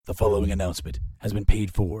The following announcement has been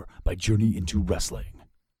paid for by Journey into Wrestling.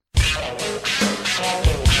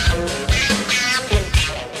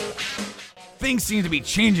 Things seem to be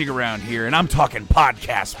changing around here, and I'm talking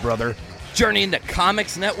podcasts, brother. Journey into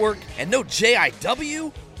Comics Network and no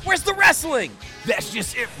JIW? Where's the wrestling? That's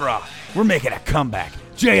just it, brah. We're making a comeback.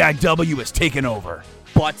 JIW is taking over.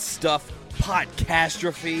 Butt Stuff,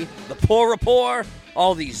 Podcastrophe, The Poor Rapport,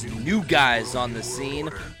 all these new guys on the scene.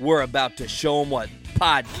 We're about to show them what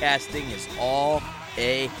podcasting is all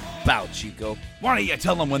about, Chico. Why don't you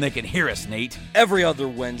tell them when they can hear us, Nate? Every other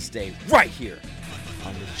Wednesday, right here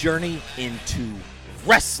on the Journey into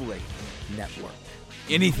Wrestling Network.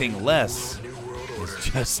 Anything less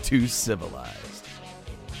is just too civilized.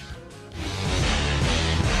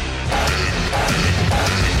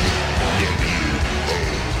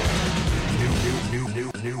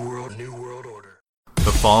 New world order.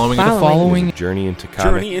 The following is a Journey into Comics.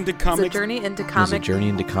 Journey into Comics. It's a Journey into Comics. Journey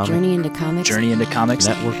into Comics. Journey into Comics. Journey into Comics.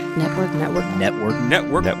 Network.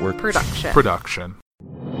 Production.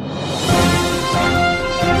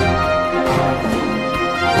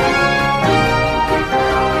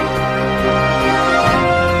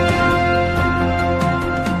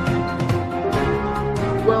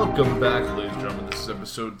 Welcome back, ladies and gentlemen. This is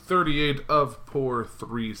episode 38 of Poor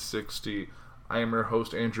 360. I am your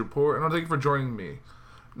host, Andrew Poor, and I thank you for joining me.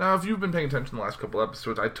 Now, if you've been paying attention the last couple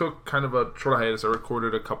episodes, I took kind of a short hiatus. I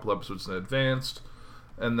recorded a couple episodes in advance,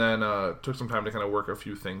 and then took some time to kind of work a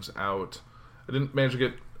few things out. I didn't manage to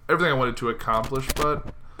get everything I wanted to accomplish,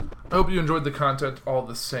 but I hope you enjoyed the content all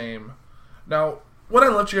the same. Now, when I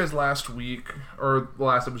left you guys last week, or the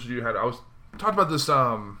last episode you had, I was talking about this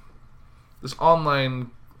this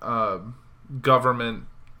online government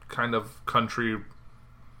kind of country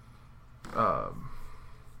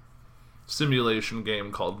simulation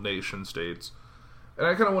game called Nation States, and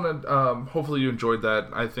I kind of want to hopefully you enjoyed that.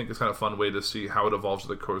 I think it's kind of a fun way to see how it evolves to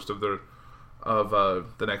the course of the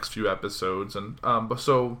next few episodes. And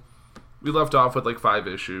so we left off with like 5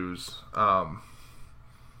 issues, so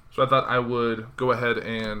I thought I would go ahead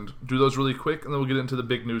and do those really quick, and then we'll get into the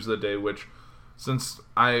big news of the day, which, since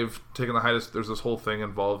I've taken the hiatus, there's this whole thing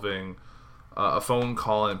involving a phone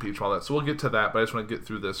call and impeachment, all that. So we'll get to that, but I just want to get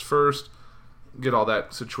through this first, get all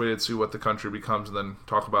that situated, see what the country becomes, and then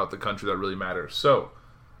talk about the country that really matters. So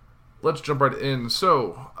let's jump right in.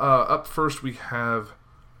 So up first we have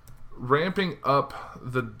ramping up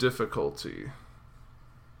the difficulty.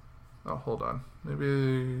 Oh, hold on.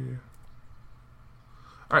 Maybe...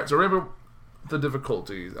 Alright, so ramping up the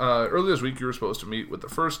difficulty. Earlier this week, you were supposed to meet with the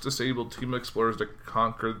first disabled team of explorers to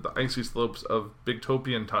conquer the icy slopes of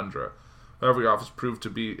Bigtopian tundra. However, your office proved to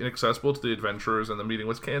be inaccessible to the adventurers, and the meeting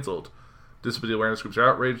was cancelled. Disability awareness groups are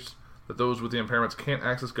outraged that those with the impairments can't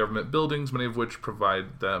access government buildings, many of which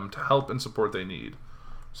provide them to help and support they need.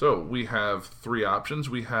 So, we have 3 options.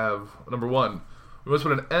 We have, number 1, we must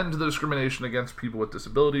put an end to the discrimination against people with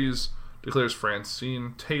disabilities, declares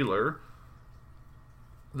Francine Taylor,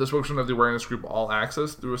 the spokesman of the awareness group All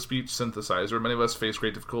Access, through a speech synthesizer. Many of us face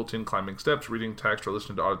great difficulty in climbing steps, reading text, or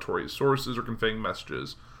listening to auditory sources, or conveying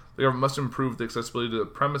messages. The government must improve the accessibility to the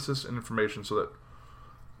premises and information so that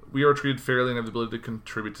we are treated fairly and have the ability to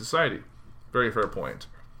contribute to society. Very fair point.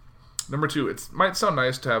 Number 2, it might sound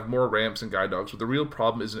nice to have more ramps and guide dogs, but the real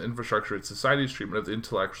problem isn't infrastructure, it's society's treatment of the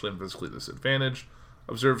intellectually and physically disadvantaged,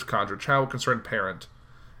 observes Chandra Chow, a concerned parent.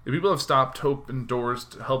 If people have stopped open doors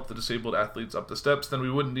to help the disabled athletes up the steps, then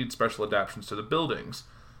we wouldn't need special adaptations to the buildings.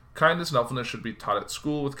 Kindness and helpfulness should be taught at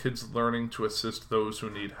school, with kids learning to assist those who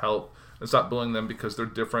need help, and stop bullying them because they're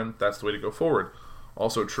different. That's the way to go forward.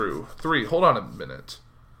 Also true. 3, hold on a minute.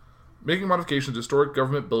 Making modifications to historic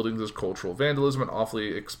government buildings is cultural vandalism and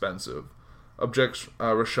awfully expensive. Objects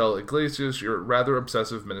Rochelle Iglesias, your rather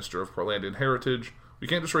obsessive minister of Portlandian heritage. We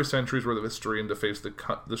can't destroy centuries worth of history and deface the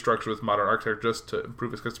structure with modern architecture just to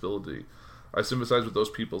improve accessibility. I sympathize with those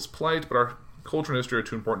people's plight, but our culture and history are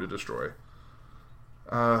too important to destroy.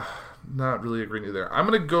 Not really agreeing with you there. I'm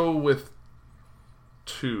going to go with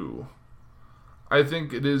 2. I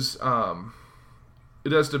think it is,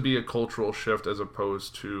 it has to be a cultural shift as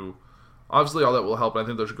opposed to, obviously all that will help, and I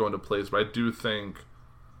think those should go into place, but I do think,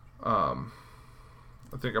 I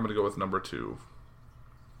think I'm going to go with number 2.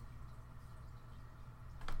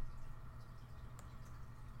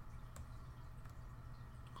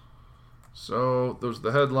 So, those are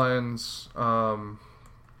the headlines. Yeah,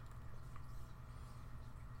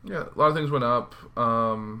 a lot of things went up.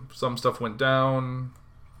 Some stuff went down.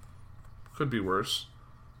 Could be worse.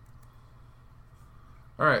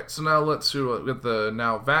 Alright, so now let's get the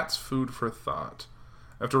Now Vats Food for Thought.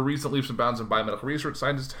 After recent leaps and bounds in biomedical research,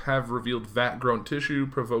 scientists have revealed vat-grown tissue,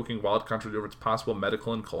 provoking wild controversy over its possible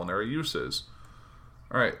medical and culinary uses.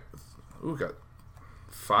 Alright. Ooh, got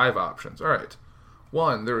 5 options. Alright.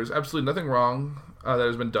 1. There is absolutely nothing wrong that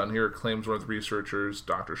has been done here, claims one of the researchers,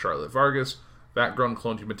 Dr. Charlotte Vargas. Vat-grown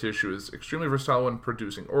cloned human tissue is extremely versatile when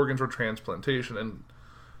producing organs or transplantation, and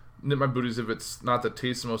nip my booties if it's not the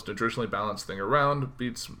taste and most nutritionally balanced thing around.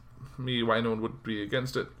 Beats me why no one would be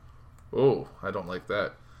against it. Oh, I don't like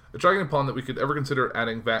that. It's striking upon that we could ever consider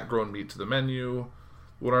adding vat-grown meat to the menu.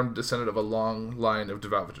 I'm descendant of a long line of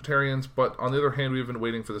devout vegetarians, but on the other hand, we've been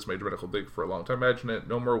waiting for this major medical break for a long time. Imagine it.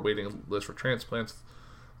 No more waiting list for transplants.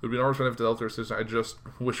 There would be enormous benefit to the healthcare system. I just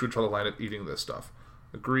wish we'd draw the line at eating this stuff.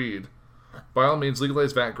 Agreed. By all means,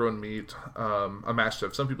 legalize vat-grown meat. A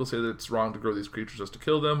mastiff. Some people say that it's wrong to grow these creatures just to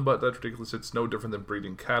kill them, but that's ridiculous. It's no different than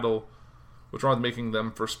breeding cattle. What's wrong with making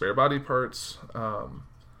them for spare body parts?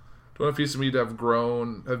 Do I want a piece of meat to have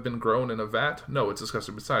been grown in a vat? No, it's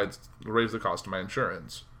disgusting. Besides, it'll raise the cost of my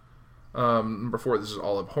insurance. Number 4, this is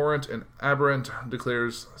all abhorrent and aberrant,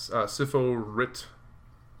 declares Sifo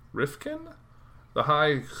Rifkin? The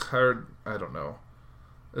I don't know,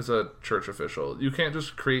 is a church official. You can't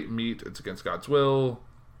just create meat. It's against God's will.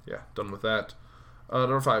 Yeah, done with that.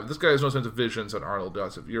 Number 5, this guy has no sense of vision, said Arnold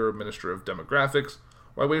does. If you're a minister of demographics,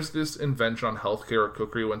 why waste this invention on healthcare or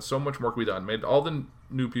cookery when so much more can be done? Made all the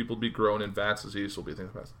new people be grown in vats as easy will be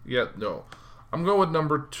things fast. Yeah, no. I'm going with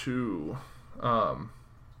number 2.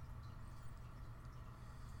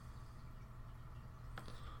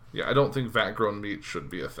 Yeah, I don't think vat-grown meat should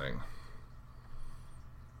be a thing.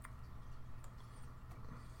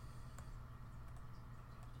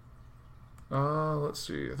 Let's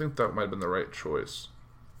see. I think that might have been the right choice.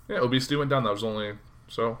 Yeah, obesity went down. That was only...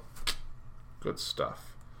 So, good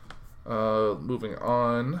stuff. Moving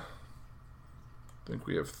on. I think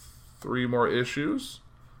we have 3 more issues.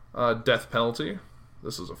 Death penalty.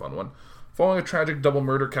 This is a fun one. Following a tragic double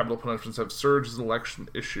murder, capital punishments have surged as an election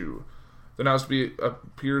issue. There now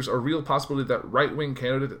appears a real possibility that right-wing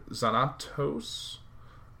candidate Xanatos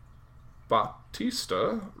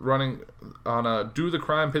Batista, running on a do the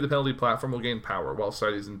crime, pay the penalty platform, will gain power, while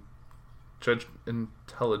society's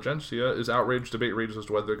intelligentsia is outraged. Debate rages as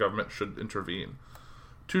to whether the government should intervene.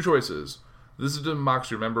 2 choices. This is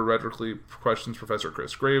democracy. Remember, rhetorically questions Professor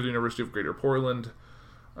Chris Gray of the University of Greater Portland.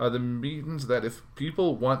 The means that if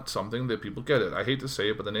people want something, that people get it. I hate to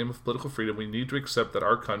say it, but in the name of political freedom, we need to accept that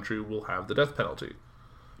our country will have the death penalty.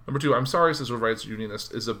 Number 2, I'm sorry, says civil rights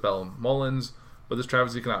unionist Isabel Mullins, but this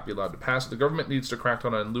travesty cannot be allowed to pass. The government needs to crack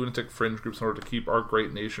down on lunatic fringe groups in order to keep our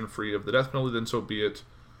great nation free of the death penalty, then so be it.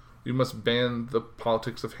 We must ban the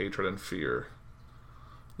politics of hatred and fear.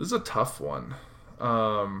 This is a tough one.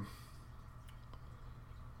 Yeah,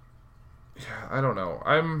 I don't know.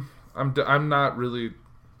 I'm not really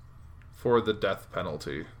for the death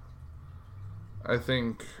penalty. I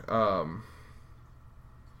think yeah,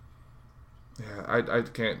 I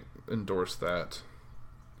can't endorse that.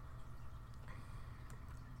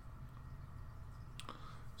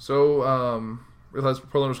 So, realized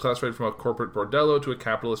Portland was classified from a corporate bordello to a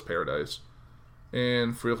capitalist paradise.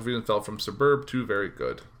 And Free Freedom fell from suburb to very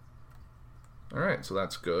good. Alright, so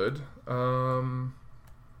that's good.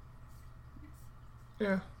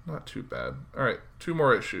 Yeah, not too bad. Alright, 2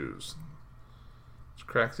 more issues. Let's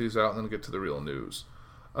crack these out and then get to the real news.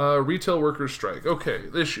 Retail workers strike. Okay,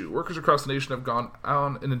 the issue. Workers across the nation have gone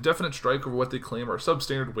on an indefinite strike over what they claim are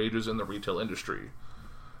substandard wages in the retail industry.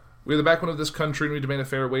 We are the backbone of this country and we demand a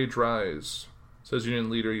fair wage rise, says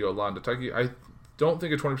union leader Yolanda Tucky. I don't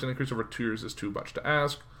think a 20% increase over 2 years is too much to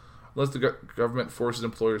ask. Unless the government forces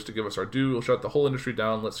employers to give us our due, we'll shut the whole industry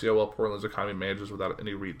down. Let's see how well Portland's economy manages without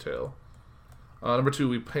any retail. Number 2,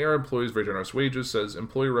 we pay our employees very generous wages, says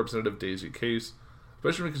employer representative Daisy Case.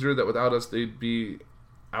 Especially when we consider that without us, they'd be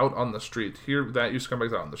out on the street. Here, that used to come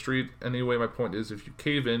back out on the street. Anyway, my point is, if you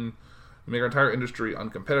cave in, you make our entire industry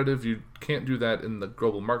uncompetitive. You can't do that in the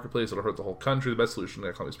global marketplace. It'll hurt the whole country. The best solution to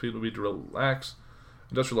economy's people would be to relax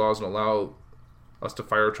industrial laws and allow us to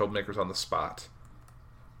fire troublemakers on the spot.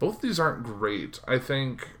 Both of these aren't great. I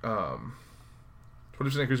think 20%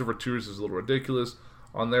 increase over 2 years is a little ridiculous.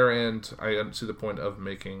 On their end, I see the point of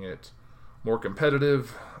making it more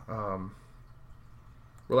competitive.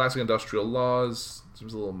 Relaxing industrial laws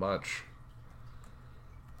seems a little much.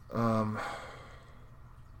 I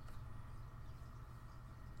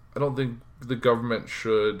don't think the government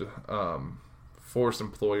should force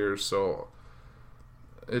employers, so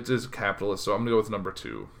it is capitalist, so I'm going to go with number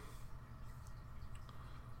 2.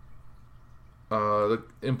 The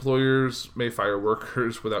employers may fire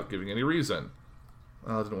workers without giving any reason.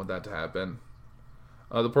 I didn't want that to happen.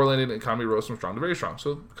 The Portlandian economy rose from strong to very strong.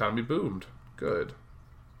 So, the economy boomed. Good.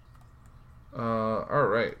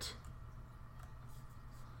 Alright.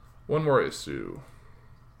 One more issue.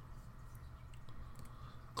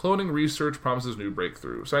 Cloning research promises new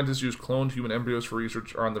breakthrough. Scientists use cloned human embryos for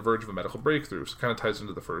research are on the verge of a medical breakthrough. So it kind of ties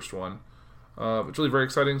into the first one. It's really very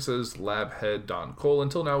exciting, says lab head Don Cole.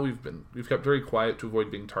 Until now, we've kept very quiet to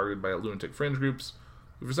avoid being targeted by lunatic fringe groups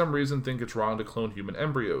who for some reason think it's wrong to clone human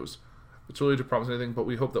embryos. It's really to promise anything, but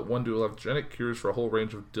we hope that one day we'll have genetic cures for a whole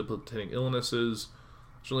range of debilitating illnesses.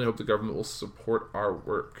 I certainly hope the government will support our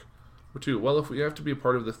work. Number 2, well, if we have to be a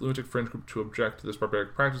part of this lunatic fringe group to object to this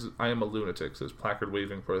barbaric practice, I am a lunatic, says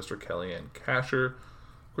placard-waving protester Kellyanne Casher.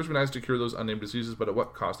 Of course, it'd be nice to cure those unnamed diseases, but at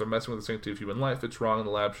what cost? They're messing with the sanctity of human life. It's wrong, and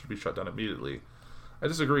the lab should be shut down immediately. I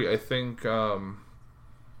disagree. I think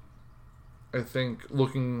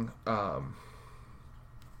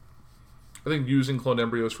using cloned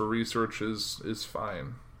embryos for research is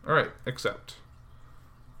fine. All right, accept.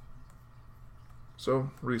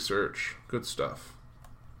 So, research. Good stuff.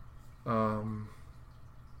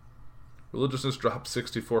 Religiousness dropped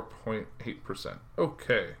 64.8%.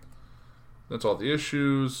 Okay. That's all the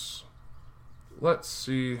issues. Let's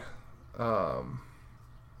see how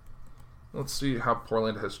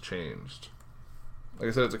Portland has changed. Like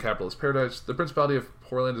I said, it's a capitalist paradise. The Principality of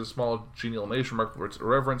Portland is a small, genial nation marked for its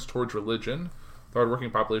irreverence towards religion. The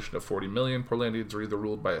hard-working population of 40 million, Portlandians are either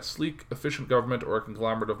ruled by a sleek, efficient government or a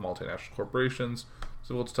conglomerate of multinational corporations. It's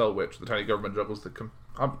difficult to tell which. The tiny government juggles the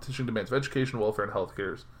competition demands of education, welfare, and health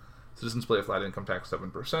care. Citizens pay a flat income tax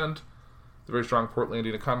 7%. The very strong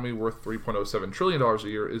Portlandian economy, worth $3.07 trillion a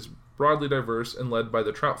year, is broadly diverse and led by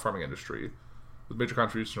the trout farming industry, with major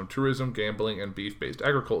contributions from tourism, gambling, and beef-based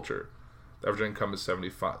agriculture. The average income is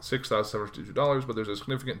 $76,752, but there's a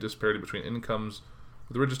significant disparity between incomes,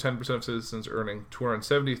 with the richest 10% of citizens earning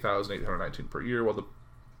 $270,819 per year, while the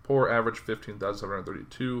poor average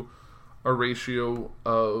 $15,732, a ratio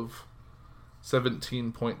of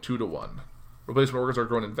 17.2 to 1. Replacement workers are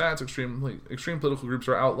grown in vats. Extreme political groups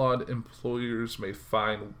are outlawed. Employers may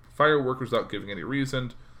fire workers without giving any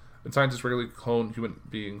reason. And scientists regularly clone human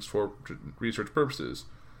beings for research purposes.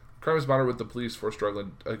 Crime is moderate, with the police force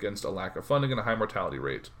struggling against a lack of funding and a high mortality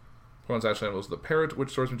rate. Portland's national animal is the parrot,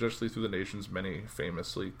 which soars majestically through the nation's many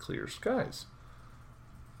famously clear skies.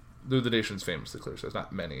 Through the nation's famously clear skies,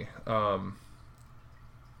 not many.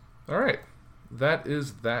 Alright, that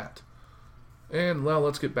is that. And now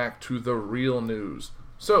let's get back to the real news.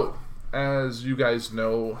 So, as you guys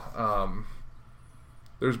know,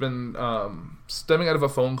 there's been, stemming out of a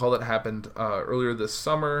phone call that happened earlier this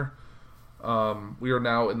summer, we are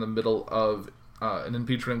now in the middle of an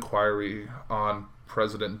impeachment inquiry on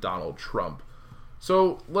President Donald Trump.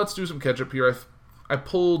 So, let's do some catch-up here. I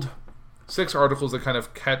pulled 6 articles that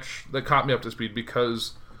that caught me up to speed,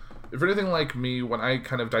 because if you're anything like me, when I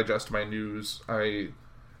kind of digest my news, I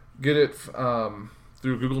get it through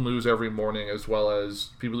Google News every morning, as well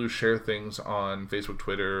as people who share things on Facebook,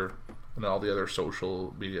 Twitter, and all the other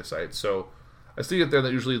social media sites. So I see it there.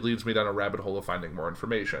 That usually leads me down a rabbit hole of finding more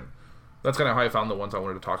information. That's kind of how I found the ones I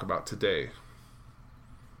wanted to talk about today.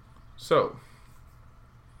 So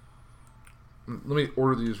let me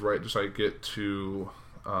order these right just so I get to...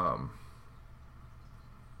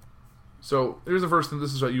 So here's the first thing.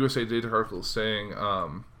 This is what USA Today article is saying.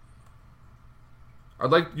 I'd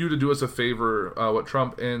like you to do us a favor, what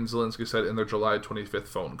Trump and Zelensky said in their July 25th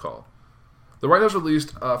phone call. The White House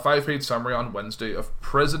released a 5-page summary on Wednesday of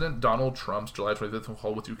President Donald Trump's July 25th phone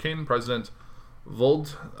call with Ukrainian President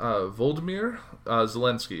Volodymyr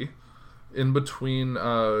Zelensky, in between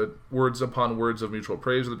words upon words of mutual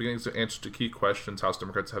praise at the beginning of answers to key questions House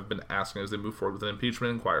Democrats have been asking as they move forward with an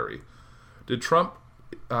impeachment inquiry. Did Trump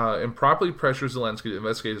improperly pressure Zelensky to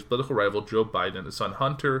investigate his political rival Joe Biden and his son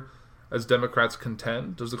Hunter, as Democrats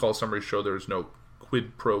contend? Does the call summary show there is no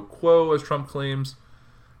quid pro quo, as Trump claims?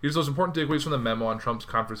 Here's those important takeaways from the memo on Trump's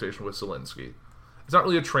conversation with Zelensky. It's not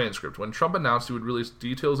really a transcript. When Trump announced he would release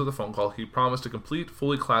details of the phone call, he promised a complete,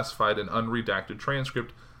 fully classified, and unredacted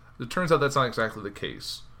transcript. It turns out that's not exactly the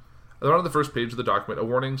case. At the bottom of the first page of the document, a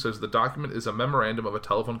warning says the document is a memorandum of a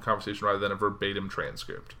telephone conversation rather than a verbatim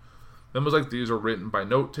transcript. Memos like these are written by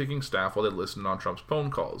note-taking staff while they listen on Trump's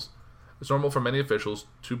phone calls. It's normal for many officials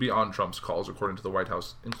to be on Trump's calls, according to the White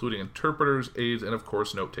House, including interpreters, aides, and of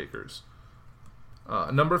course note-takers.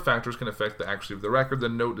 A number of factors can affect the accuracy of the record, the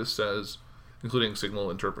notice says, including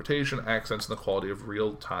signal interpretation, accents, and the quality of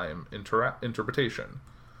real-time interpretation.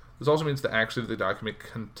 This also means the accuracy of the document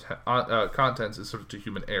contents is subject to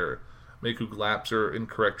human error, may include lapse or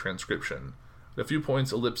incorrect transcription. At a few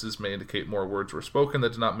points, ellipses may indicate more words were spoken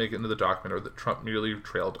that did not make it into the document or that Trump merely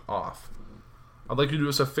trailed off. I'd like you to do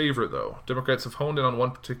us a favor, though. Democrats have honed in on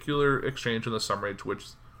one particular exchange in the summary to which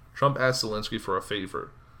Trump asked Zelensky for a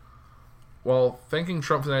favor. While thanking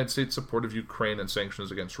Trump for the United States' support of Ukraine and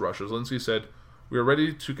sanctions against Russia, Zelensky said, "We are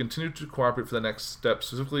ready to continue to cooperate for the next step.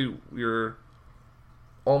 Specifically, we're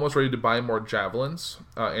almost ready to buy more Javelins,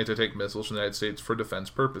 anti-tank missiles from the United States for defense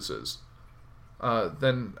purposes."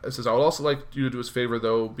 Then it says, "I would also like you to do us a favor,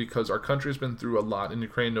 though, because our country has been through a lot and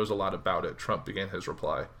Ukraine knows a lot about it," Trump began his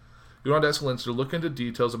reply. He wanted to ask Zelensky to look into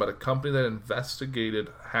details about a company that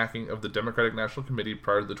investigated hacking of the Democratic National Committee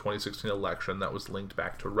prior to the 2016 election that was linked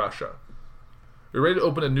back to Russia. "We're ready to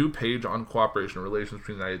open a new page on cooperation and relations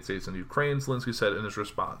between the United States and Ukraine," Zelensky said in his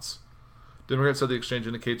response. Democrats said the exchange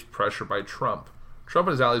indicates pressure by Trump. Trump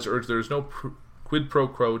and his allies urged there is no quid pro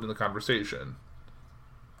quo in the conversation.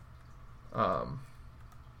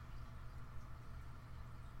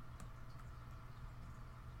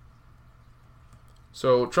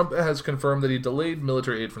 So Trump has confirmed that he delayed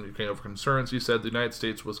military aid from Ukraine over concerns. He said the United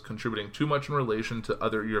States was contributing too much in relation to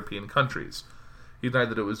other European countries. He denied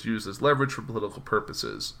that it was used as leverage for political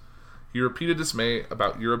purposes. He repeated dismay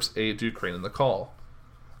about Europe's aid to Ukraine in the call.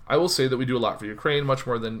 "I will say that we do a lot for Ukraine, much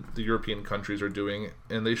more than the European countries are doing,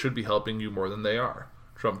 and they should be helping you more than they are,"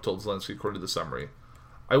 Trump told Zelensky according to the summary.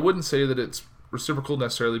 "I wouldn't say that it's reciprocal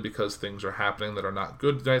necessarily because things are happening that are not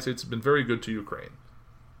good. The United States has been very good to Ukraine."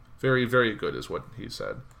 Very, very good is what he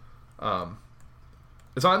said.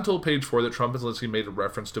 It's not until page 4 that Trump and Zelensky made a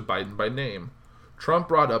reference to Biden by name. Trump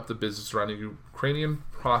brought up the business surrounding Ukrainian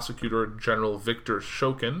prosecutor General Viktor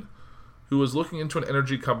Shokin, who was looking into an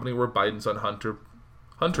energy company where Biden's son Hunter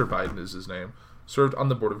Biden is his name, served on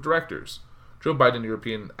the board of directors. Joe Biden and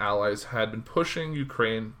European allies had been pushing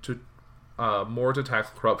Ukraine to more to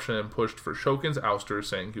tackle corruption and pushed for Shokin's ouster,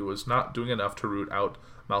 saying he was not doing enough to root out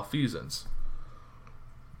malfeasance.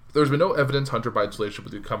 There's been no evidence Hunter Biden's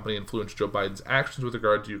relationship with the company influenced Joe Biden's actions with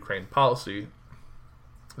regard to Ukraine policy.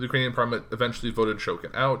 The Ukrainian parliament eventually voted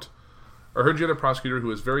Shokin out. "I heard you had a prosecutor who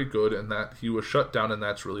was very good and that he was shut down, and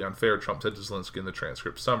that's really unfair," Trump said to Zelensky in the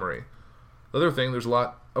transcript summary. The other thing, there's a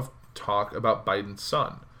lot of talk about Biden's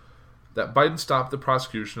son. That Biden stopped the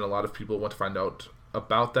prosecution, a lot of people want to find out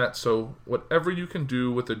about that, so whatever you can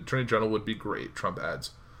do with the Attorney General would be great, Trump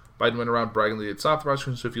adds. Biden went around bragging that he had stopped the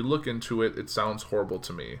prosecution, so if you look into it, it sounds horrible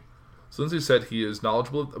to me. Zelensky said he is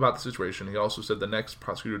knowledgeable about the situation. He also said the next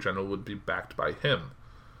prosecutor general would be backed by him.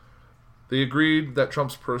 They agreed that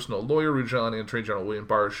Trump's personal lawyer, Rudy Giuliani, and Attorney General William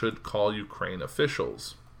Barr should call Ukraine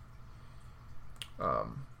officials.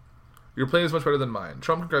 "Your plan is much better than mine."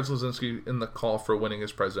 Trump congratulated Zelensky in the call for winning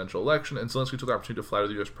his presidential election, and Zelensky took the opportunity to flatter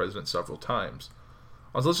the U.S. president several times.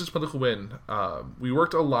 On Zelensky's political win, "We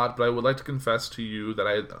worked a lot, but I would like to confess to you that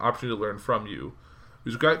I had an opportunity to learn from you. It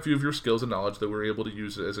was a great view of your skills and knowledge that we were able to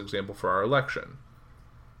use it as an example for our election.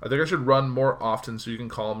 I think I should run more often so you can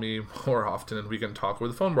call me more often and we can talk over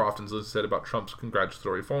the phone more often," Zelensky said about Trump's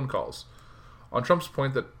congratulatory phone calls. On Trump's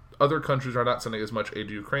point that other countries are not sending as much aid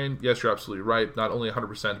to Ukraine, yes, you're absolutely right, not only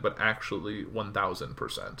 100%, but actually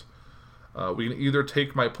 1,000%. "We can either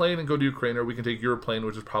take my plane and go to Ukraine, or we can take your plane,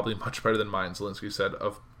 which is probably much better than mine," Zelensky said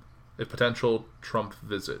of a potential Trump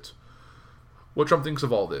visit. What Trump thinks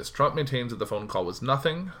of all this. Trump maintains that the phone call was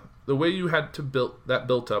nothing. "The way you had to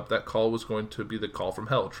built up, that call was going to be the call from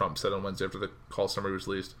hell," Trump said on Wednesday after the call summary was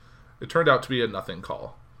released. It turned out to be a nothing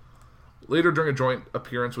call. Later, during a joint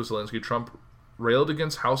appearance with Zelensky, Trump railed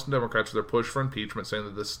against House Democrats for their push for impeachment, saying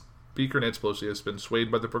that the Speaker, Nancy Pelosi, has been swayed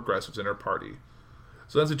by the progressives in her party.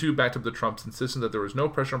 Zelensky, too, backed up the Trump's insistence that there was no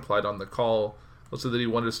pressure applied on the call, also that he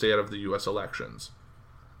wanted to stay out of the U.S. elections.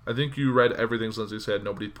 "I think you read everything," Zelensky said.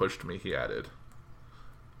 "Nobody pushed me," he added.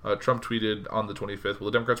 Trump tweeted on the 25th, "Well,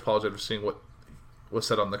 the Democrats apologize for seeing what was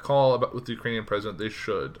said on the call with the Ukrainian president. They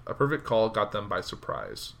should. A perfect call got them by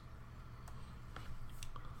surprise."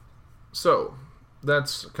 So,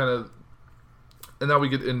 that's kind of... And now we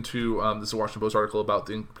get into this Washington Post article about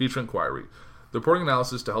the impeachment inquiry. The reporting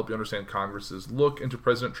analysis to help you understand Congress's look into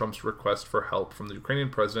President Trump's request for help from the Ukrainian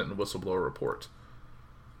president and whistleblower report.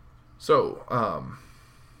 So,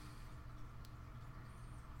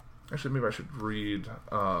 actually, maybe I should read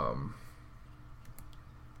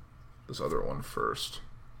this other one first.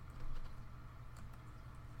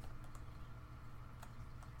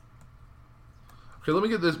 Okay, let me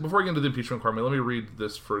get this, before I get into the impeachment inquiry, let me read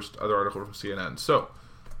this first other article from CNN. So,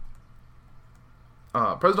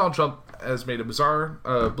 President Donald Trump has made a bizarre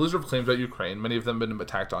blizzard of claims about Ukraine. Many of them have been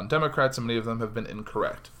attacked on Democrats, and many of them have been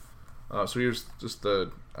incorrect. So here's just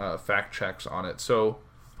the fact checks on it. So,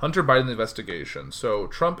 Hunter Biden investigation. So,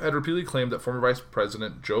 Trump had repeatedly claimed that former Vice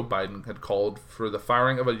President Joe Biden had called for the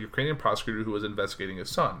firing of a Ukrainian prosecutor who was investigating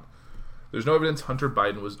his son. There's no evidence Hunter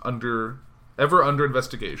Biden was under ever under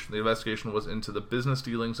investigation. The investigation was into the business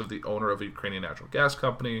dealings of the owner of a Ukrainian natural gas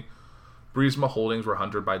company, Burisma Holdings, where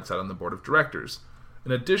Hunter Biden sat on the board of directors.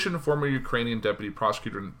 In addition, former Ukrainian deputy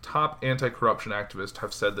prosecutor and top anti-corruption activist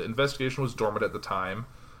have said the investigation was dormant at the time,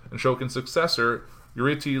 and Shokin's successor,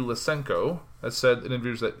 Yurity Lysenko, has said in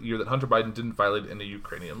interviews that year that Hunter Biden didn't violate any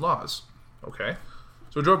Ukrainian laws. Okay.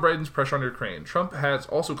 So Joe Biden's pressure on Ukraine. Trump has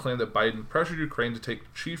also claimed that Biden pressured Ukraine to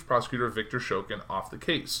take Chief Prosecutor Viktor Shokin off the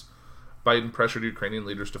case. Biden pressured Ukrainian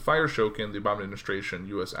leaders to fire Shokin. The Obama administration,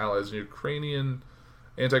 U.S. allies, and Ukrainian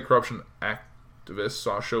anti-corruption activists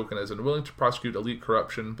saw Shokin as unwilling to prosecute elite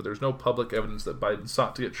corruption, but there's no public evidence that Biden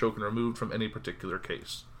sought to get Shokin removed from any particular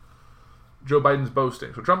case. Joe Biden's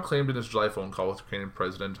boasting. So Trump claimed in his July phone call with Ukrainian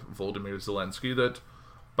President Volodymyr Zelensky that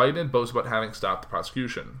Biden had boasted about having stopped the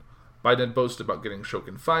prosecution. Biden had boasted about getting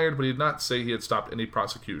Shokin fired, but he did not say he had stopped any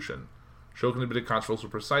prosecution. Shokin admitted controversial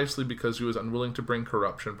precisely because he was unwilling to bring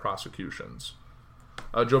corruption prosecutions.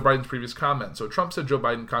 Joe Biden's previous comment. So Trump said Joe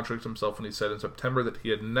Biden contradicted himself when he said in September that he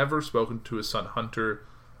had never spoken to his son Hunter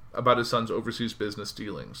about his son's overseas business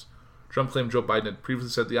dealings. Trump claimed Joe Biden had previously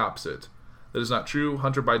said the opposite. That is not true.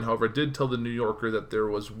 Hunter Biden, however, did tell the New Yorker that there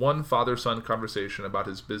was one father-son conversation about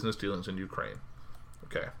his business dealings in Ukraine.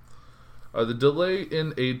 Okay. The delay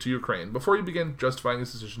in aid to Ukraine. Before he began justifying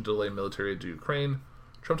his decision to delay military aid to Ukraine,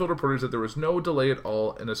 Trump told reporters that there was no delay at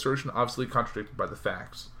all, an assertion obviously contradicted by the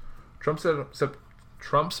facts. Trump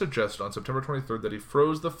suggested on September 23rd that he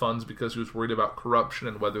froze the funds because he was worried about corruption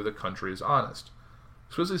and whether the country is honest.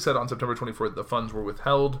 He supposedly said on September 24th that the funds were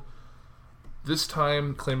withheld, this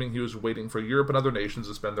time claiming he was waiting for Europe and other nations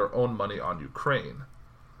to spend their own money on Ukraine.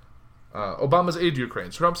 Obama's aid to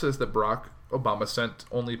Ukraine. Trump says that Barack Obama sent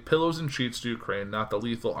only pillows and sheets to Ukraine, not the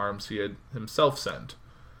lethal arms he had himself sent.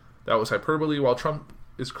 That was hyperbole. While Trump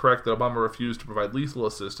is correct that Obama refused to provide lethal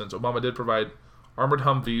assistance, Obama did provide armored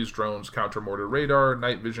Humvees, drones, counter-mortar radar,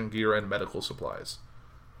 night vision gear, and medical supplies.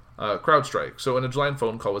 CrowdStrike. So in a July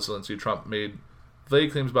phone call with Zelensky, Trump made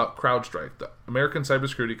vague claims about CrowdStrike, the American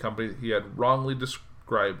cybersecurity company he had wrongly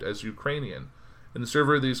described as Ukrainian. In the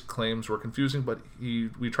server, these claims were confusing, but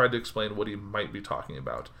we tried to explain what he might be talking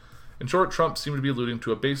about. In short, Trump seemed to be alluding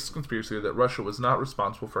to a baseless conspiracy that Russia was not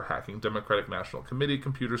responsible for hacking Democratic National Committee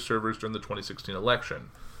computer servers during the 2016 election.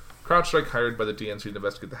 CrowdStrike, hired by the DNC to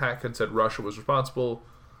investigate the hack, had said Russia was responsible,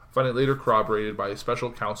 finding later corroborated by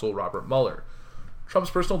special counsel Robert Mueller. Trump's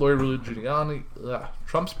personal lawyer Rudy Giuliani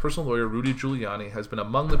has been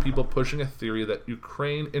among the people pushing a theory that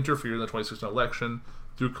Ukraine interfered in the 2016 election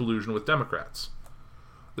through collusion with Democrats.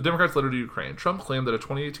 The Democrats' letter to Ukraine. Trump claimed that a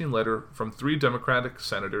 2018 letter from 3 Democratic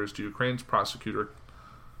senators to Ukraine's prosecutor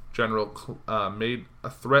general made a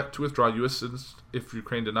threat to withdraw U.S. citizens if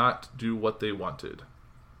Ukraine did not do what they wanted.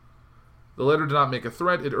 The letter did not make a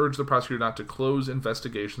threat. It urged the prosecutor not to close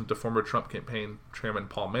investigations into former Trump campaign chairman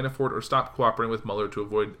Paul Manafort or stop cooperating with Mueller to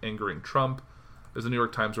avoid angering Trump, as the New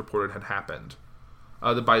York Times reported had happened.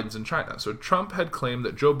 The Bidens in China. So Trump had claimed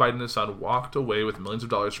that Joe Biden and his son walked away with millions of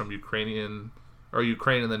dollars from Ukraine and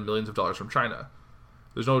then millions of dollars from China.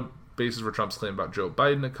 There's no basis for Trump's claim about Joe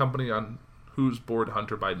Biden. A company on whose board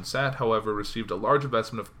Hunter Biden sat, however, received a large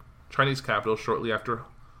investment of Chinese capital shortly after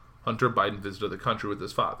Hunter Biden visited the country with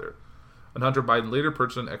his father. And Hunter Biden later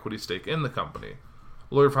purchased an equity stake in the company.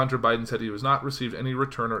 A lawyer for Hunter Biden said he has not received any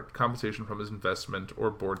return or compensation from his investment or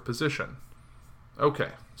board position.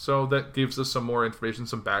 Okay, so that gives us some more information,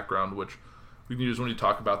 some background, which we can use when we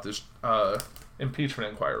talk about this impeachment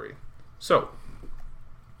inquiry. So,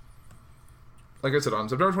 like I said, on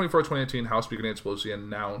September 24, 2018, House Speaker Nancy Pelosi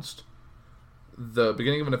announced the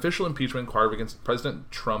beginning of an official impeachment inquiry against President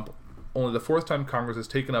Trump, only the 4th time Congress has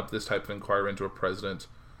taken up this type of inquiry into a president.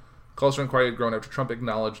 Calls for inquiry had grown after Trump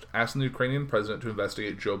acknowledged asking the Ukrainian president to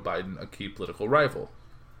investigate Joe Biden, a key political rival.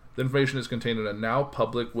 The information is contained in a now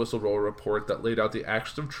public whistleblower report that laid out the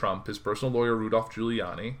actions of Trump, his personal lawyer Rudolph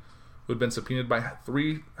Giuliani, who had been subpoenaed by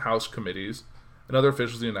 3 House committees, and other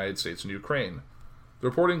officials in the United States and Ukraine. The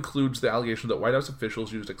report includes the allegation that White House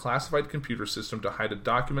officials used a classified computer system to hide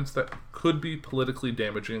documents that could be politically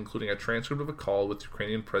damaging, including a transcript of a call with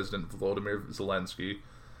Ukrainian President Volodymyr Zelensky,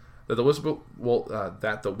 that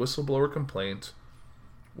the whistleblower complaint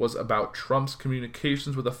was about Trump's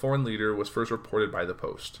communications with a foreign leader was first reported by the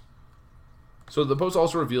Post. So the Post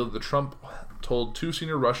also revealed that Trump told 2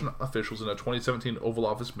 senior Russian officials in a 2017 Oval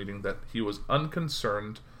Office meeting that he was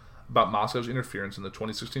unconcerned about Moscow's interference in the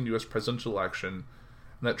 2016 U.S. presidential election,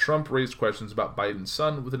 and that Trump raised questions about Biden's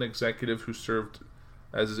son with an executive who served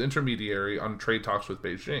as his intermediary on trade talks with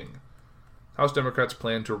Beijing. House Democrats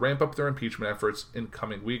plan to ramp up their impeachment efforts in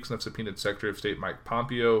coming weeks and have subpoenaed Secretary of State Mike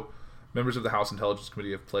Pompeo, Members of the House Intelligence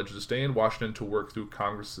Committee have pledged to stay in Washington to work through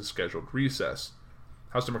Congress's scheduled recess.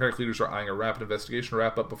 House Democratic leaders are eyeing a rapid investigation to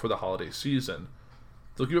wrap up before the holiday season.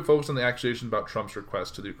 They'll keep it focused on the accusations about Trump's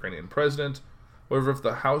request to the Ukrainian president. However, if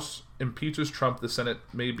the House impeaches Trump, the Senate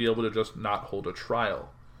may be able to just not hold a trial,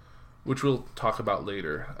 which we'll talk about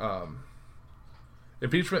later.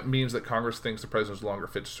 Impeachment means that Congress thinks the president is no longer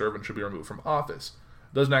fit to serve and should be removed from office.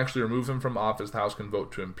 It doesn't actually remove him from office. The House can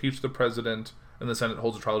vote to impeach the president, and the Senate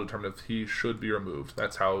holds a trial to determine if he should be removed.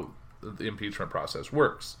 That's how the impeachment process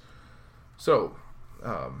works. So,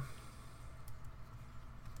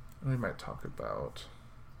 we might talk about...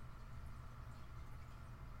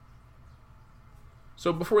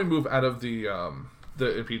 So before we move out of the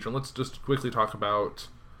impeachment, let's just quickly talk about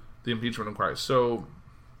the impeachment inquiry. So,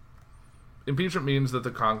 impeachment means that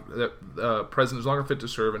the president is no longer fit to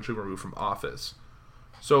serve and should be removed from office.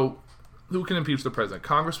 So, who can impeach the president?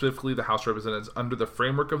 Congress, specifically the House of Representatives, under the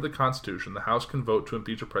framework of the Constitution, the House can vote to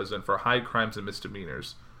impeach a president for high crimes and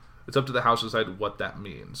misdemeanors. It's up to the House to decide what that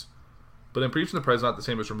means. But impeaching the president is not the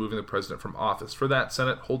same as removing the president from office. For that,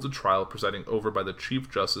 Senate holds a trial presiding over by the Chief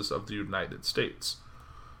Justice of the United States.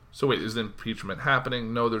 So wait, is the impeachment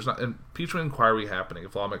happening? No, there's not impeachment inquiry happening.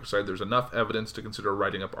 If lawmakers decide there's enough evidence to consider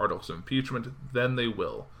writing up articles of impeachment, then they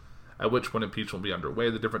will. At which point impeachment will be underway.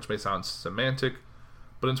 The difference may sound semantic,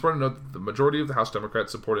 but it's important to note that the majority of the House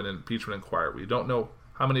Democrats support an impeachment inquiry. We don't know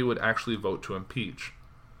how many would actually vote to impeach.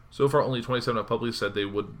 So far, only 27 have publicly said they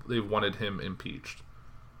wanted him impeached.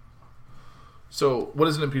 So, what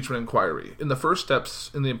is an impeachment inquiry? In the first steps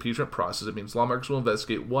in the impeachment process, it means lawmakers will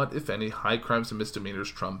investigate what, if any, high crimes and misdemeanors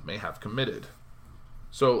Trump may have committed.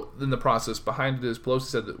 So, in the process behind it is Pelosi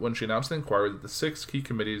said that when she announced the inquiry that the 6 key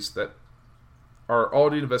committees that are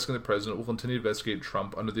already investigating the president will continue to investigate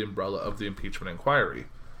Trump under the umbrella of the impeachment inquiry.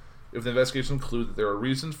 If the investigations conclude that there are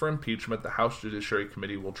reasons for impeachment, the House Judiciary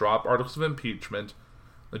Committee will drop articles of impeachment,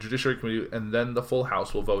 the Judiciary Committee, and then the full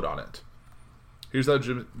House will vote on it.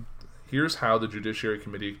 Here's how the Judiciary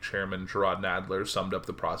Committee Chairman Gerard Nadler summed up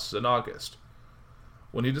the process in August.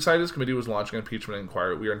 When he decided his committee was launching an impeachment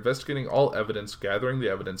inquiry, we are investigating all evidence, gathering the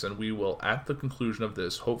evidence, and we will, at the conclusion of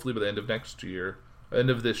this, hopefully by the end of this year,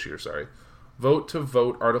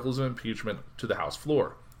 vote articles of impeachment to the House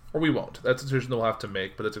floor. Or we won't. That's a decision they'll have to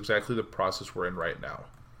make, but that's exactly the process we're in right now.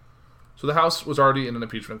 So the House was already in an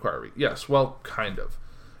impeachment inquiry. Yes, well, kind of.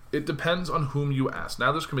 It depends on whom you ask.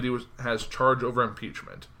 Now this committee has charge over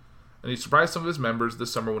impeachment. And he surprised some of his members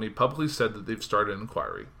this summer when he publicly said that they've started an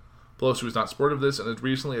inquiry. Pelosi was not supportive of this, and as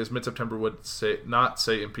recently as mid-September would not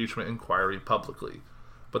say impeachment inquiry publicly.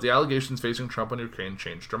 But the allegations facing Trump and Ukraine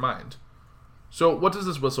changed her mind. So what does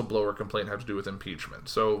this whistleblower complaint have to do with impeachment?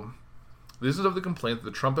 So this is of the complaint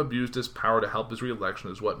that Trump abused his power to help his re-election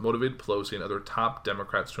is what motivated Pelosi and other top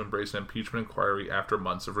Democrats to embrace an impeachment inquiry after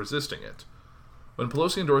months of resisting it. When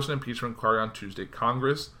Pelosi endorsed an impeachment inquiry on Tuesday,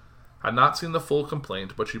 Congress had not seen the full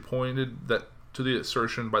complaint, but she pointed to the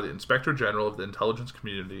assertion by the Inspector General of the intelligence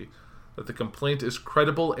community that the complaint is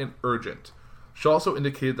credible and urgent. She also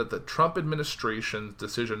indicated that the Trump administration's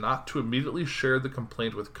decision not to immediately share the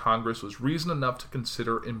complaint with Congress was reason enough to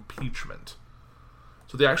consider impeachment.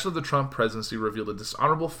 So the actions of the Trump presidency revealed a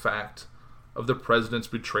dishonorable fact of the president's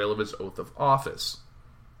betrayal of his oath of office.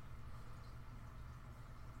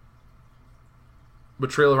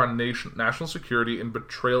 Betrayal of our national security and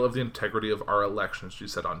betrayal of the integrity of our elections, she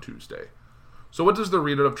said on Tuesday. So what does the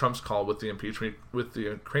readout of Trump's call with the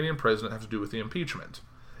Ukrainian president have to do with the impeachment?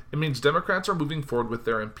 It means Democrats are moving forward with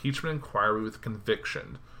their impeachment inquiry with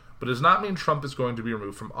conviction, but it does not mean Trump is going to be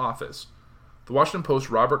removed from office. The Washington Post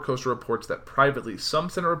Robert Costa reports that privately, some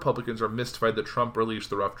Senate Republicans are mystified that Trump released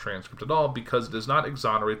the rough transcript at all because it does not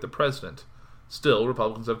exonerate the president. Still,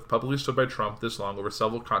 Republicans have publicly stood by Trump this long over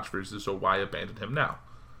several controversies, so why abandon him now?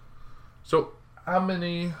 So, how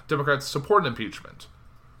many Democrats support an impeachment?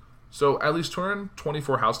 So, at least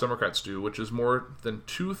 224 House Democrats do, which is more than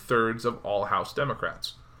 2/3 of all House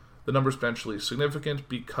Democrats. The number is potentially significant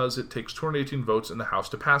because it takes 218 votes in the House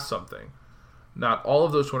to pass something. Not all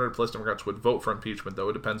of those 200 plus Democrats would vote for impeachment, though.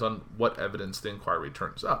 It depends on what evidence the inquiry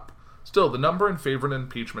turns up. Still, the number in favor of an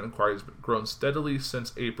impeachment inquiry has grown steadily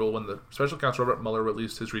since April when the special counsel Robert Mueller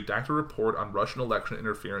released his redacted report on Russian election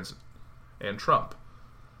interference and Trump.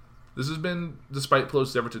 This has been despite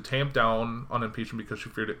Pelosi's effort to tamp down on impeachment because she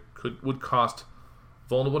feared it would cost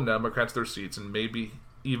vulnerable Democrats their seats and maybe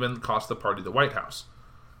even cost the party the White House.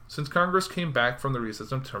 Since Congress came back from the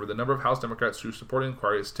recess in September, the number of House Democrats who support an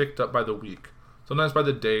inquiry has ticked up by the week, sometimes by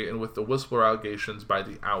the day, and with the whistleblower allegations by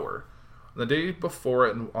the hour. On the day before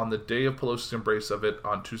it and on the day of Pelosi's embrace of it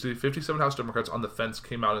on Tuesday, 57 House Democrats on the fence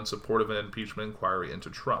came out in support of an impeachment inquiry into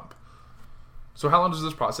Trump. So how long does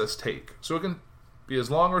this process take? So it can be as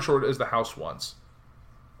long or short as the House wants.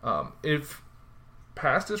 If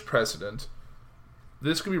passed as precedent,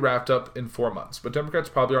 this could be wrapped up in 4 months, but Democrats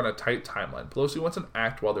probably are on a tight timeline. Pelosi wants an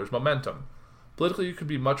act while there's momentum. Politically, it could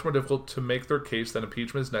be much more difficult to make their case that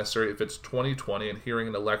impeachment is necessary if it's 2020 and hearing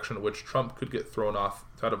an election in which Trump could get thrown out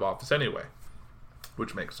of office anyway,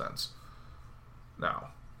 which makes sense. Now,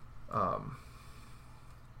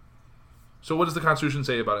 so what does the Constitution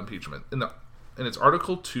say about impeachment? In its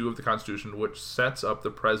Article 2 of the Constitution, which sets up the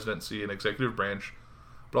presidency and executive branch,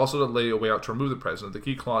 but also to lay a way out to remove the president, the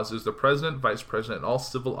key clause is the president, vice president, and all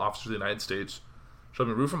civil officers of the United States shall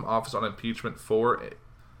be removed from office on impeachment for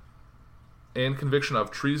and conviction of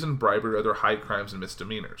treason, bribery, or other high crimes and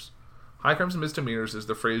misdemeanors. High crimes and misdemeanors is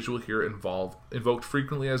the phrase you will hear invoked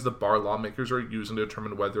frequently as the bar lawmakers are using to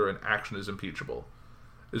determine whether an action is impeachable.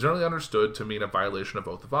 It is generally understood to mean a violation of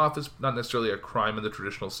oath of office, not necessarily a crime in the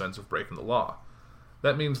traditional sense of breaking the law.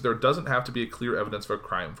 That means there doesn't have to be a clear evidence of a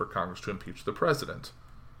crime for Congress to impeach the president.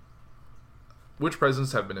 Which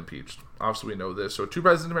presidents have been impeached? Obviously we know this. So 2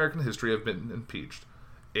 presidents in American history have been impeached.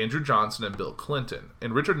 Andrew Johnson and Bill Clinton.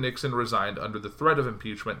 And Richard Nixon resigned under the threat of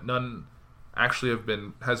impeachment. None actually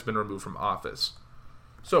has been removed from office.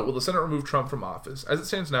 So, will the Senate remove Trump from office? As it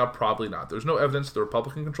stands now, probably not. There's no evidence the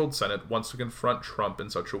Republican-controlled Senate wants to confront Trump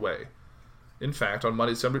in such a way. In fact, on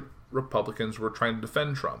Monday, some Republicans were trying to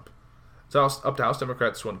defend Trump. It's up to House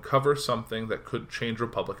Democrats to uncover something that could change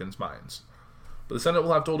Republicans' minds. But the Senate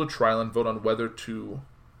will have to hold a trial and vote on whether to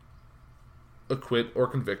acquit or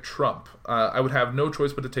convict Trump. I would have no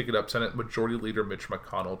choice but to take it up, Senate Majority Leader Mitch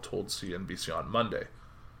McConnell told CNBC on Monday,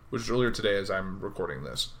 which is earlier today as I'm recording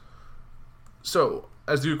this. So,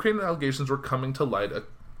 as the Ukrainian allegations were coming to light, a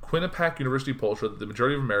Quinnipiac University poll showed that the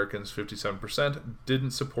majority of Americans, 57%,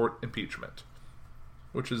 didn't support impeachment,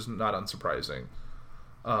 which is not unsurprising.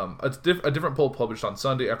 A different poll published on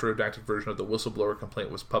Sunday after a redacted version of the whistleblower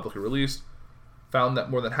complaint was publicly released found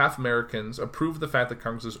that more than half Americans approved the fact that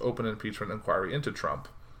Congress is open an impeachment inquiry into Trump,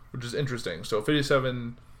 which is interesting. So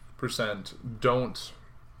 57% don't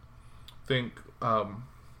think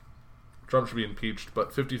Trump should be impeached,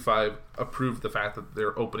 but 55% approved the fact that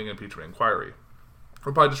they're opening an impeachment inquiry.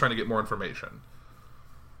 We're probably just trying to get more information.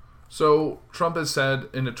 So Trump has said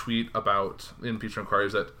in a tweet about the impeachment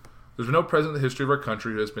inquiries that there's no president in the history of our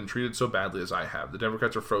country who has been treated so badly as I have. The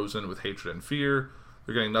Democrats are frozen with hatred and fear.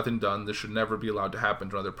 They're getting nothing done. This should never be allowed to happen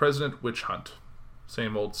to another president. Witch hunt.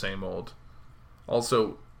 Same old, same old.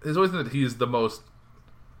 Also, his always thing that he's the most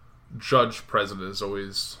judged president has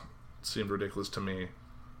always seemed ridiculous to me.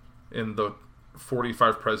 In the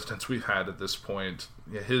 45 presidents we've had at this point,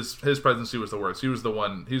 yeah, his presidency was the worst. He's the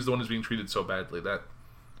one who's being treated so badly. That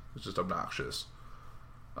is just obnoxious.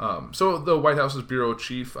 So the White House's bureau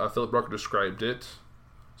chief, Philip Rucker, described it.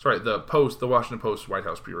 The Washington Post White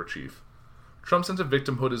House bureau chief. Trump's sense of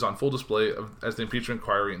victimhood is on full display as the impeachment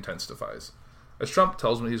inquiry intensifies. As Trump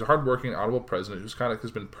tells me, he's a hardworking, honorable president whose conduct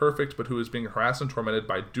has been perfect, but who is being harassed and tormented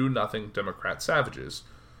by do-nothing Democrat savages.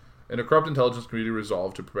 And a corrupt intelligence community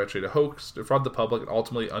resolved to perpetuate a hoax, defraud the public, and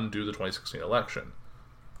ultimately undo the 2016 election.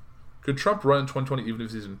 Could Trump run in 2020 even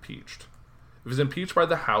if he's impeached? If he's impeached by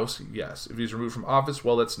the House, yes. If he's removed from office,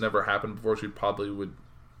 well, that's never happened before, so we probably would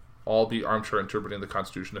all be armchair interpreting the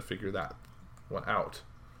Constitution to figure that one out.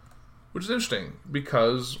 Which is interesting,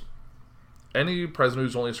 because any president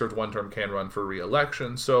who's only served one term can run for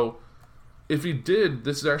re-election. So if he did,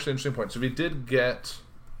 this is actually an interesting point. So if he did get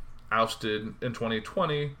ousted in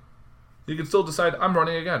 2020, he could still decide, I'm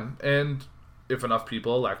running again. And if enough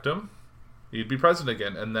people elect him, he'd be president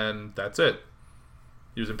again. And then that's it.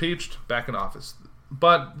 He was impeached, back in office.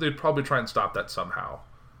 But they'd probably try and stop that somehow.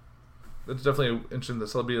 That's definitely interesting.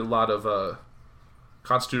 There'll be a lot of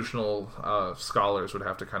constitutional scholars would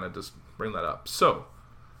have to kind of just bring that up. So,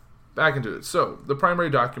 back into it. So, the primary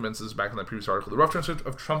documents, this is back in the previous article. The rough transcript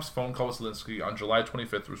of Trump's phone call with Zelensky on July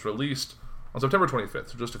 25th was released on September 25th,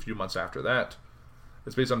 so just a few months after that.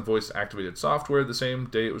 It's based on voice-activated software. The same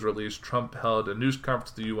day it was released, Trump held a news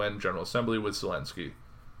conference at the UN General Assembly with Zelensky.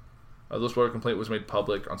 The whistleblower complaint was made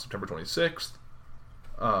public on September 26th.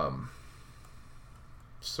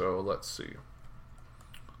 So, let's see.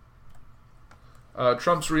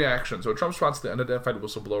 Trump's reaction. So Trump's response to the unidentified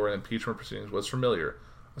whistleblower and impeachment proceedings was familiar.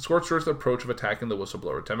 A scorched earth approach of attacking the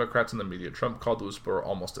whistleblower. Democrats and the media. Trump called the whistleblower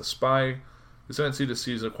almost a spy. The tendency to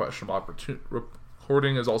seize a questionable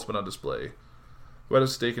recording has also been on display. The White House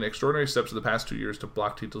has taken extraordinary steps in the past 2 years to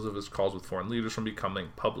block details of his calls with foreign leaders from becoming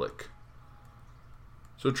public.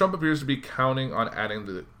 So Trump appears to be counting on adding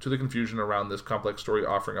to the confusion around this complex story,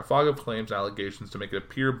 offering a fog of claims and allegations to make it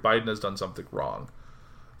appear Biden has done something wrong.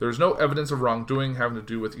 There is no evidence of wrongdoing having to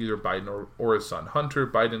do with either Biden or his son Hunter.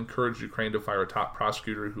 Biden encouraged Ukraine to fire a top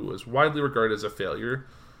prosecutor who was widely regarded as a failure.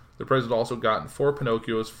 The president also gotten 4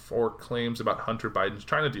 Pinocchios for claims about Hunter Biden's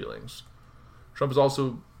China dealings. Trump has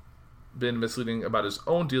also been misleading about his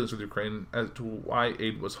own dealings with Ukraine as to why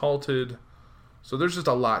aid was halted. So there's just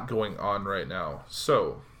a lot going on right now.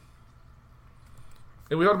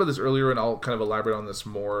 And we talked about this earlier, and I'll kind of elaborate on this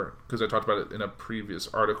more because I talked about it in a previous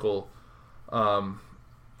article.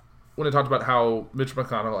 When I talked about how Mitch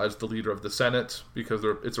McConnell, as the leader of the Senate, because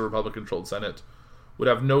it's a Republican-controlled Senate, would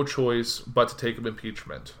have no choice but to take up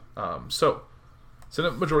impeachment.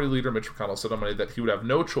 Senate Majority Leader Mitch McConnell said on Monday that he would have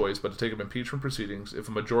no choice but to take up impeachment proceedings if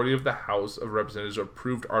a majority of the House of Representatives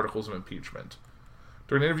approved articles of impeachment.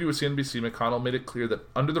 During an interview with CNBC, McConnell made it clear that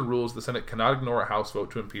under the rules, the Senate cannot ignore a House vote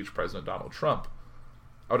to impeach President Donald Trump.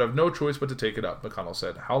 I would have no choice but to take it up, McConnell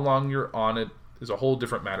said. How long you're on it is a whole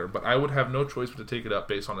different matter, but I would have no choice but to take it up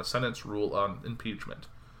based on the Senate's rule on impeachment.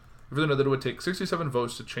 You further know that it would take 67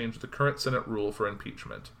 votes to change the current Senate rule for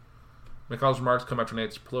impeachment. McConnell's remarks come after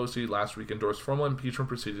Nancy Pelosi last week endorsed formal impeachment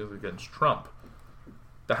proceedings against Trump.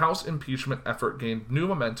 The House impeachment effort gained new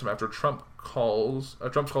momentum after Trump's calls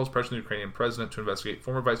pressuring the Ukrainian president to investigate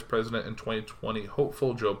former Vice President and 2020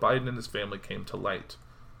 hopeful Joe Biden and his family came to light.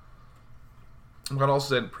 McConnell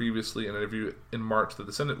also said previously in an interview in March that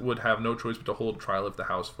the Senate would have no choice but to hold a trial if the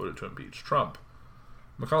House voted to impeach Trump.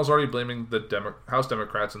 McConnell's already blaming the House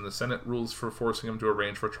Democrats and the Senate rules for forcing him to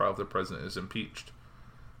arrange for a trial if the president is impeached,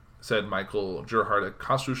 said Michael Gerhardt, a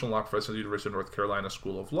constitutional law professor at the University of North Carolina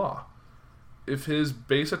School of Law. If his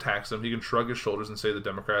base attacks him, he can shrug his shoulders and say the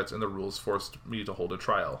Democrats and the rules forced me to hold a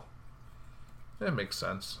trial. It makes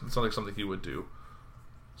sense. It's not like something he would do.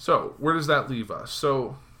 So, where does that leave us?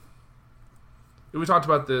 So, we talked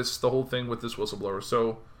about this, the whole thing with this whistleblower.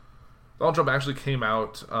 So, Donald Trump actually came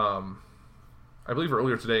out, I believe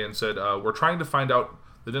earlier today, and said, we're trying to find out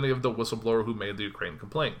the identity of the whistleblower who made the Ukraine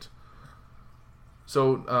complaint.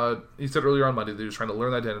 So, he said earlier on Monday that he was trying to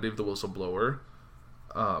learn the identity of the whistleblower,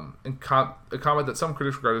 and a comment that some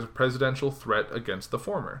critics regard as a presidential threat against the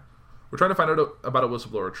former. We're trying to find out about a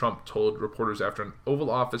whistleblower, Trump told reporters after an Oval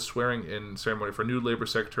Office swearing-in ceremony for new Labor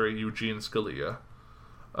Secretary Eugene Scalia.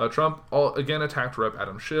 Trump again attacked Rep.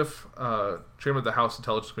 Adam Schiff, chairman of the House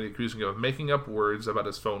Intelligence Committee, accusing him of making up words about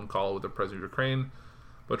his phone call with the president of Ukraine.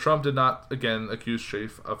 But Trump did not again accuse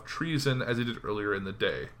Schiff of treason as he did earlier in the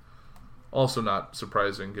day. Also not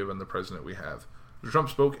surprising given the president we have. Trump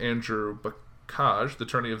spoke Andrew Bakaj, the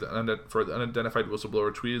attorney for the unidentified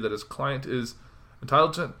whistleblower, tweeted that his client is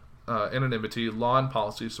entitled to anonymity. Law and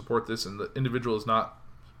policy support this, and the individual is not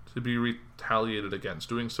to be retaliated against.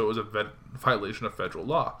 Doing so is a violation of federal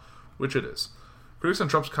law, which it is. Critics on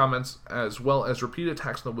Trump's comments, as well as repeated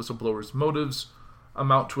attacks on the whistleblower's motives,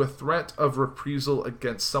 amount to a threat of reprisal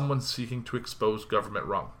against someone seeking to expose government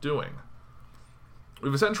wrongdoing. We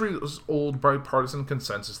have a centuries-old bipartisan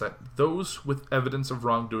consensus that those with evidence of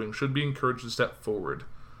wrongdoing should be encouraged to step forward,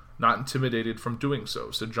 not intimidated from doing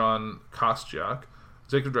so, said John Kostiak,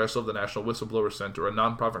 executive director of the National Whistleblower Center, a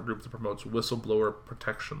nonprofit group that promotes whistleblower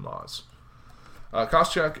protection laws.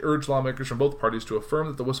 Kostiak urged lawmakers from both parties to affirm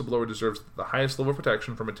that the whistleblower deserves the highest level of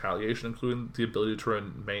protection from retaliation, including the ability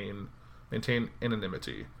to maintain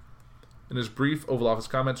anonymity. In his brief Oval Office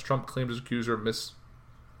comments, Trump claimed his accuser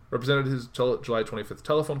misrepresented his July 25th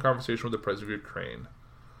telephone conversation with the president of Ukraine.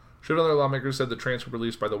 Schiff and other lawmakers said the transcript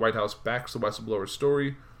released by the White House backs the whistleblower's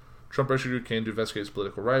story. Trump pressured Ukraine to investigate his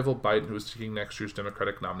political rival, Biden, who is seeking next year's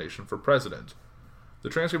Democratic nomination for president. The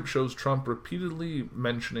transcript shows Trump repeatedly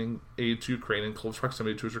mentioning aid to Ukraine in close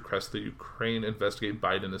proximity to his request that Ukraine investigate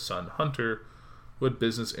Biden and his son, Hunter, who had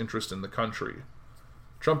business interest in the country.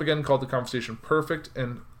 Trump again called the conversation perfect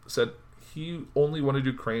and said he only wanted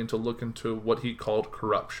Ukraine to look into what he called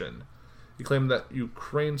corruption. He claimed that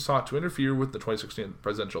Ukraine sought to interfere with the 2016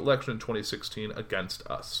 presidential election in 2016 against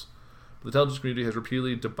us. The intelligence community has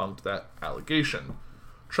repeatedly debunked that allegation.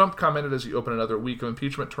 Trump commented as he opened another week of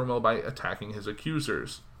impeachment turmoil by attacking his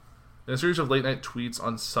accusers. In a series of late-night tweets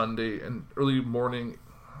on Sunday and early morning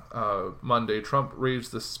Monday, Trump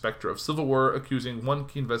raised the specter of civil war, accusing one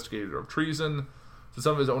key investigator of treason, so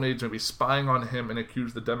some of his own aides may be spying on him, and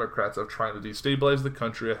accused the Democrats of trying to destabilize the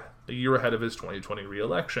country a year ahead of his 2020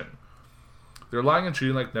 re-election. They're lying and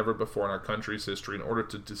cheating like never before in our country's history in order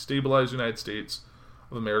to destabilize the United States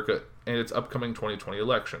of America and its upcoming 2020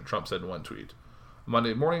 election, Trump said in one tweet.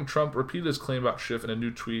 Monday morning, Trump repeated his claim about Schiff in a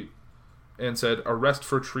new tweet and said, "Arrest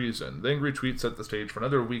for treason." The angry tweet set the stage for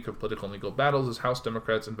another week of political and legal battles as House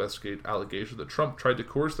Democrats investigate allegations that Trump tried to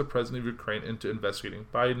coerce the president of Ukraine into investigating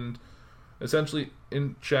Biden, essentially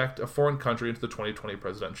inject a foreign country into the 2020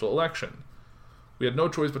 presidential election. We had no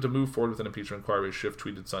choice but to move forward with an impeachment inquiry, Schiff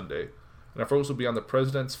tweeted Sunday, and our focus will be on the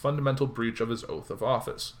president's fundamental breach of his oath of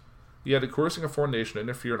office. He added, coercing a foreign nation to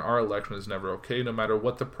interfere in our election is never okay, no matter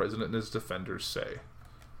what the president and his defenders say.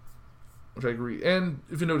 Which I agree. And,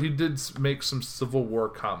 if you note, he did make some Civil War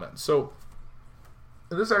comments. So,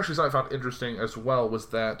 and this is actually something I found interesting as well, was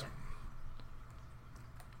that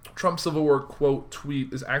Trump's Civil War quote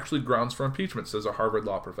tweet is actually grounds for impeachment, says a Harvard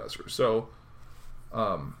law professor. So,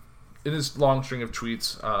 in his long string of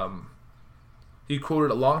tweets, he quoted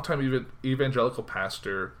a longtime evangelical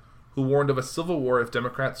pastor who warned of a civil war if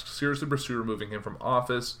Democrats seriously pursue removing him from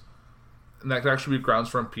office, and that could actually be grounds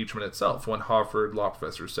for impeachment itself, one Harvard law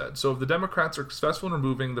professor said. So if the Democrats are successful in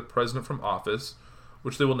removing the president from office,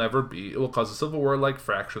 which they will never be, it will cause a civil war-like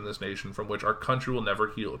fracture in this nation from which our country will never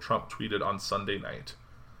heal, Trump tweeted on Sunday night.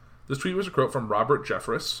 This tweet was a quote from Robert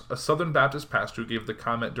Jeffress, a Southern Baptist pastor who gave the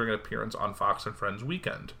comment during an appearance on Fox and Friends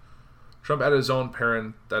Weekend. Trump added his own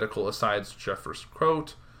parenthetical asides to Jeffress'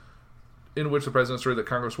 quote, in which the president asserted that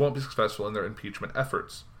Congress won't be successful in their impeachment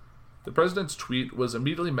efforts. The president's tweet was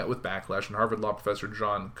immediately met with backlash, and Harvard law professor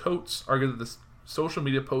John Coates argued that the social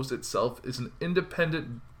media post itself is an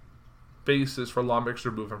independent basis for lawmakers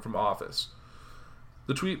to remove him from office.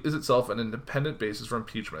 The tweet is itself an independent basis for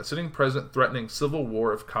impeachment, a sitting president threatening civil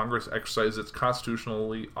war if Congress exercises its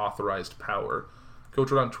constitutionally authorized power,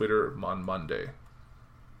 Coates wrote on Twitter on Monday.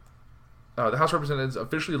 The House of Representatives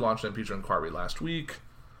officially launched an impeachment inquiry last week,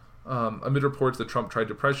 amid reports that Trump tried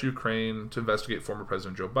to press Ukraine to investigate former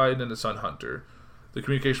President Joe Biden and his son Hunter. The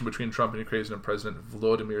communication between Trump and Ukrainian President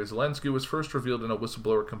Volodymyr Zelensky was first revealed in a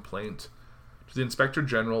whistleblower complaint to the Inspector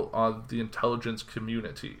General of the intelligence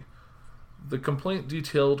community. The complaint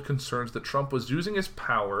detailed concerns that Trump was using the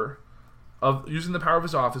power of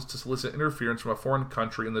his office to solicit interference from a foreign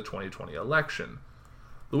country in the 2020 election.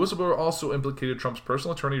 The whistleblower also implicated Trump's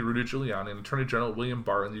personal attorney Rudy Giuliani and Attorney General William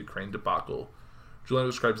Barr in the Ukraine debacle. Giuliani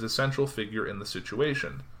describes the central figure in the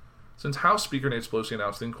situation. Since House Speaker Nancy Pelosi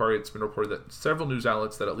announced the inquiry, it's been reported that several news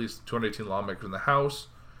outlets that at least 218 lawmakers in the House,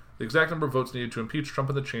 the exact number of votes needed to impeach Trump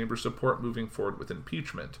in the chamber, support moving forward with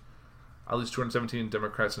impeachment. At least 217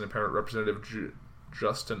 Democrats and independent Representative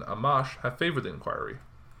Justin Amash have favored the inquiry.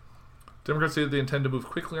 Democrats say that they intend to move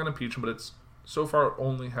quickly on impeachment, but it's so far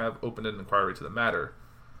only have opened an inquiry to the matter.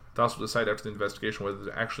 The House will decide after the investigation whether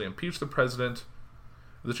to actually impeach the president.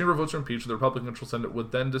 If the chamber votes to impeach, the Republican controlled Senate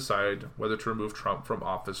would then decide whether to remove Trump from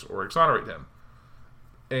office or exonerate him.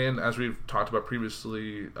 And as we've talked about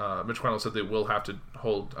previously, Mitch McConnell said they will have to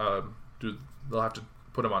they'll have to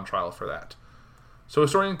put him on trial for that. So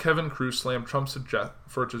historian Kevin Cruz slammed Trump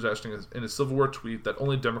for suggesting in his Civil War tweet that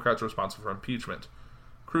only Democrats are responsible for impeachment.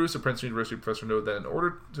 Cruz, a Princeton University professor, noted that in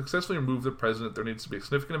order to successfully remove the president, there needs to be a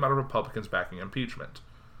significant amount of Republicans backing impeachment.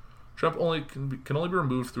 Trump can only be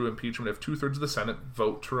removed through impeachment if 2/3 of the Senate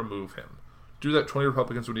vote to remove him. To do that, 20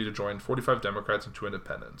 Republicans would need to join 45 Democrats and 2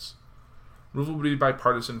 independents. Removal would be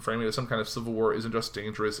bipartisan, framing that some kind of civil war isn't just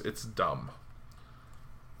dangerous, it's dumb.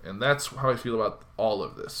 And that's how I feel about all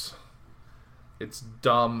of this. It's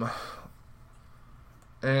dumb.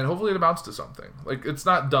 And hopefully it amounts to something. Like, it's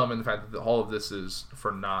not dumb in the fact that all of this is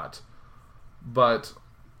for naught. But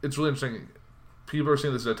it's really interesting. People are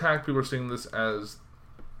seeing this as an attack. People are seeing this as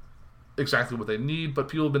exactly what they need, but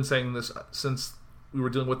people have been saying this since we were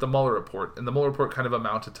dealing with the Mueller report, and the Mueller report kind of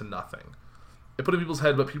amounted to nothing. It put in people's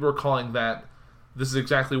head, but people are calling that this is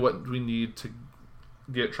exactly what we need to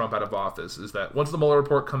get Trump out of office, is that once the Mueller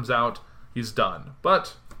report comes out, he's done.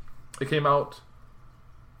 But it came out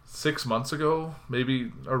 6 months ago,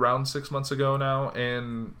 maybe around 6 months ago now,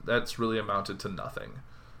 and that's really amounted to nothing.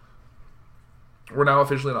 We're now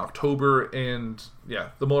officially in October, and yeah,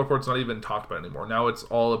 the Mueller report's not even talked about anymore. Now it's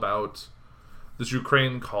all about this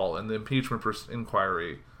Ukraine call and the impeachment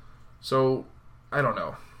inquiry. So, I don't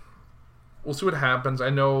know. We'll see what happens. I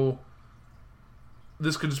know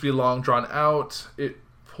this could just be long drawn out. It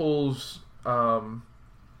pulls Joe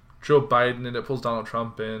Biden in, it pulls Donald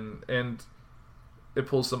Trump in, and it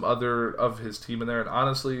pulls some other of his team in there. And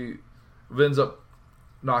honestly, if it ends up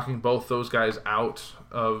knocking both those guys out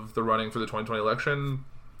of the running for the 2020 election,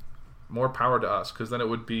 more power to us, because then it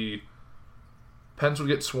would be Pence would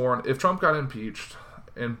get sworn. If Trump got impeached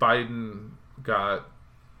and Biden got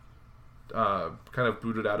kind of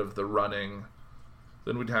booted out of the running,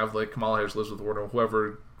 then we'd have like Kamala Harris, Elizabeth Warren, or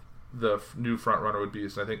whoever the new front runner would be.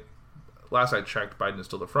 So I think last I checked, Biden is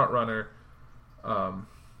still the front runner,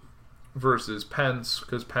 versus Pence,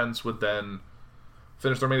 because Pence would then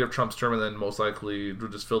finish the remainder of Trump's term and then most likely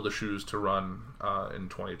would just fill the shoes to run in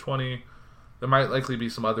 2020. There might likely be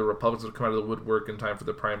some other Republicans that come out of the woodwork in time for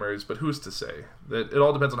the primaries, but who's to say? That it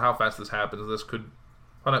all depends on how fast this happens. This could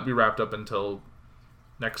not be wrapped up until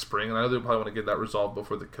next spring, and I know they probably want to get that resolved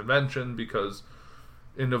before the convention, because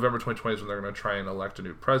in November 2020 is when they're going to try and elect a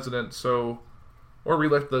new president, or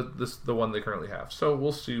re-elect the one they currently have. So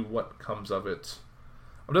we'll see what comes of it.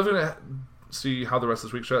 I'm definitely going to see how the rest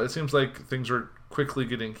of this week goes. It seems like things are quickly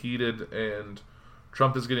getting heated, and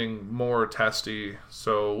Trump is getting more testy,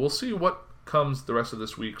 so we'll see what comes the rest of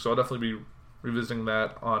this week. So I'll definitely be revisiting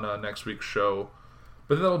that on next week's show.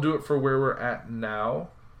 But then that'll do it for where we're at now.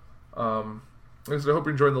 Like I said, I hope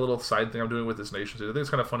you're enjoying the little side thing I'm doing with this nation state. I think it's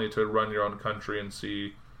kind of funny to run your own country and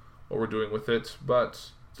see what we're doing with it.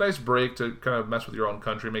 But it's a nice break to kind of mess with your own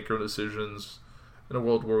country, make your own decisions in a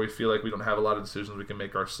world where we feel like we don't have a lot of decisions we can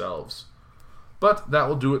make ourselves. But that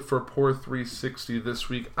will do it for Poor 360 this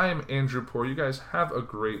week. I am Andrew Poor. You guys have a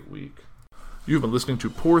great week. You've been listening to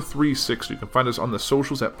Poor 360. You can find us on the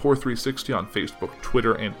socials at Poor 360 on Facebook,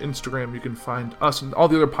 Twitter, and Instagram. You can find us and all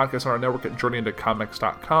the other podcasts on our network at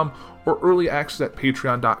JourneyIntoComics.com or early access at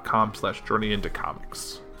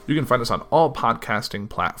Patreon.com/JourneyIntoComics. You can find us on all podcasting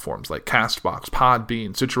platforms like CastBox,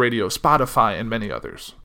 Podbean, Stitcher Radio, Spotify, and many others.